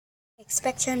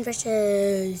Expectation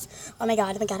versus... Oh my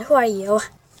god, who are you?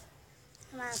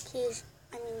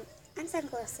 I'm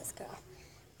Sunglasses Girl.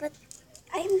 But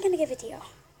I'm gonna give it to you.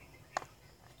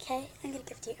 Okay? I'm gonna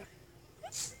give it to you.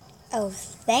 Oh,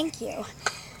 thank you.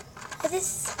 Is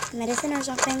this medicine or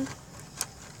something?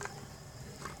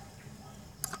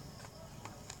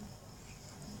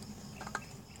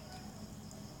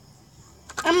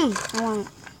 I want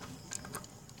it.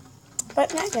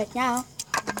 But not good now.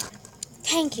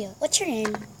 Thank you. What's your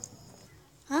name?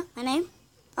 Huh? My name?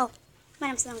 Oh, my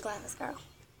name's Sunglasses Girl.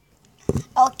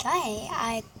 Okay,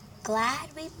 I'm glad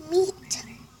we meet.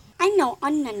 I know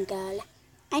Unknown Girl.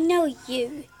 I know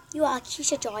you. You are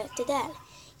Keisha Joy of the Girl.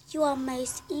 You are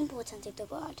most important in the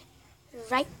world,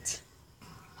 right?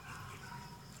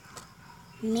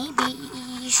 Maybe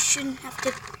you shouldn't have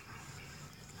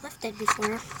left it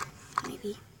before.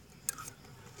 Maybe.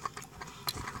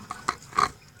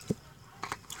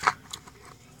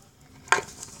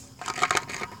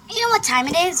 You know what time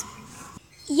it is?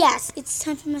 Yes, it's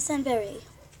time for my sunberry.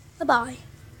 Bye-bye.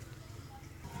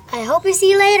 I hope we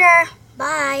see you later.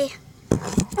 Bye.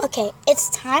 Okay, it's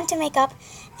time to make up.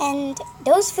 And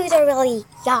those foods are really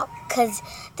yuck. Because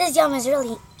this yum is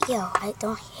really ew. I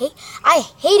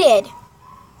hate it.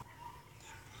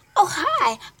 Oh,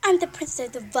 hi. I'm the princess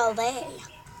of the ballet.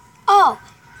 Oh,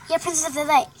 you're princess of the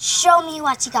ballet. Show me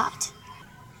what you got.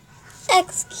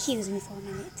 Excuse me for a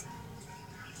minute.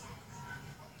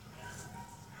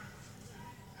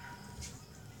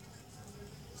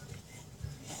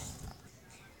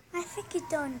 I think you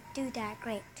don't do that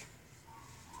great.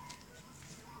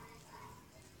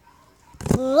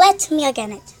 Let me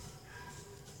again it.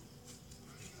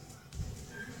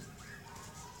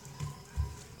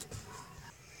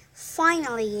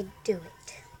 Finally you do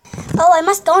it. Oh, I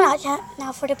must go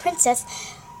now for the princess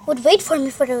would wait for me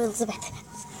for the Elizabeth.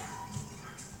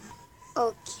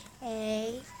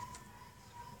 Okay.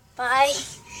 Bye.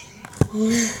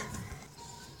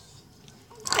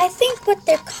 I think what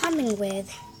they're coming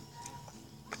with.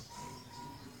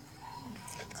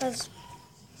 Because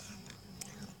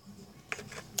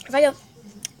if I don't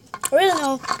really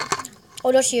know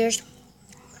all those years,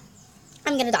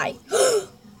 I'm gonna die.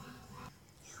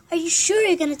 Are you sure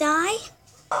you're gonna die?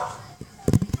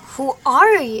 Who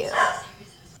are you?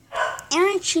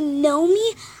 Aren't you know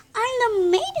me? I'm the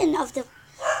maiden of the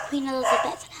Queen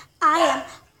Elizabeth. I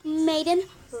am Maiden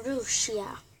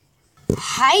Russia.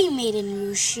 Hi, Maiden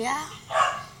Russia.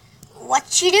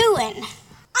 What you doing?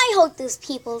 I hope those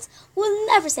peoples will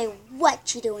never say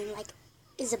what you doing like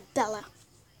Isabella.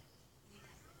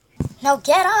 Now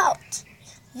get out.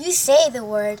 You say the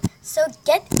word, so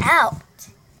get out.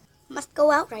 Must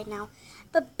go out right now.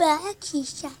 Bye-bye,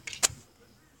 Keisha.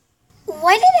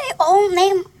 Why did they all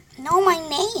know my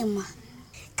name?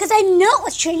 Because I know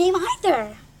what's your name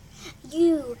either.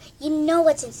 You know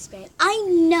what's in spirit. I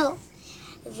know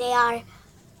there are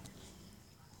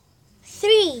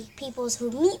 3 peoples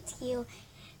who meet you.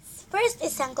 First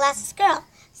is Sunglasses Girl.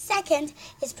 Second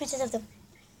is Princess of the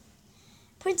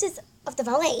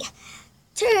Ballet.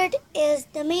 Third is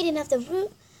the Maiden of the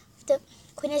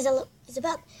Queen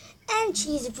Elizabeth. And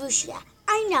she's Russia.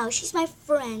 I know, she's my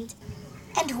friend.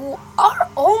 And who are...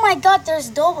 Oh my god, there's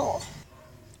double.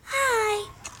 Hi.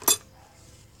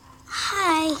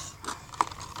 Hi.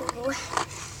 Ooh.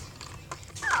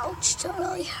 Ouch, that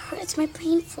really hurts. My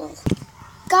painful.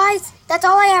 Guys, that's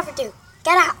all I ever do.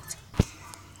 Get out.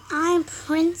 I'm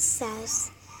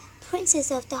Princess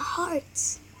of the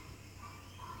Hearts.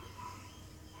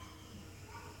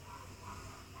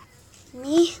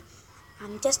 Me?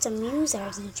 I'm just a muser,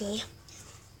 DJ.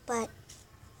 But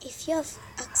if you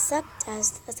accept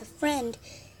us as a friend,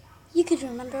 you could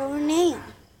remember our name.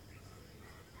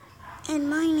 And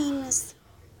my name is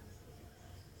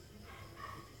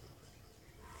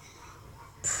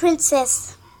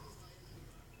Princess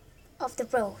of the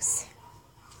Rose.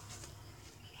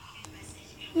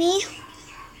 Me?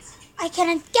 I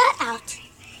cannot get out.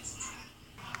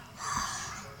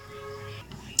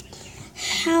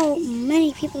 How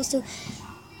many people to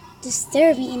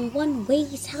disturb me in one way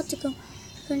is how to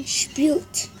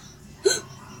contribute.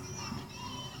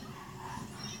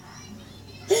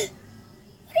 What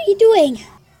are you doing?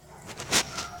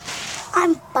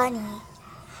 I'm Bunny,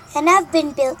 and I've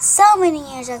been built so many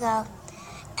years ago.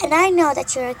 And I know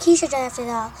that you're a Keisha Joy after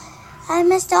all. I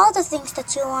missed all the things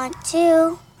that you want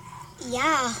too.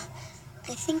 Yeah,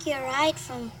 I think you're right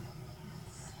from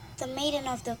the Maiden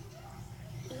of the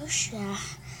Russia.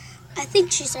 I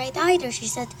think she's right either. She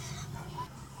said,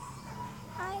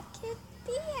 I could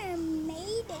be a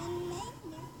maiden.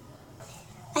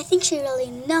 I think she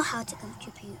really know how to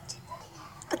contribute.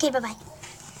 Okay, bye-bye.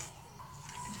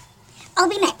 I'll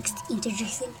be next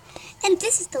introducing. And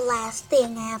this is the last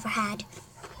thing I ever had.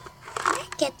 Can I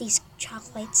get these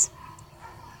chocolates?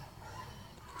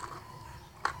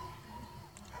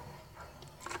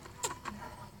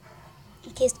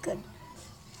 It tastes good.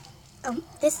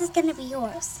 This is gonna be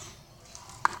yours.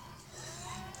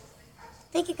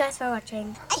 Thank you guys for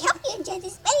watching. I hope you enjoyed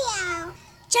this video.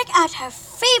 Check out your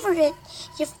favorite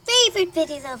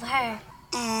videos of her.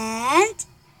 And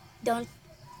don't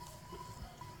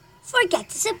forget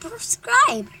to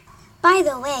subscribe. By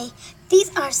the way,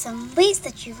 these are some ways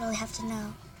that you really have to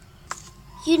know.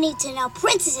 You need to know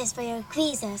princesses for your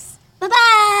quizzes.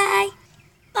 Bye-bye.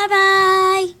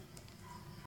 Bye-bye.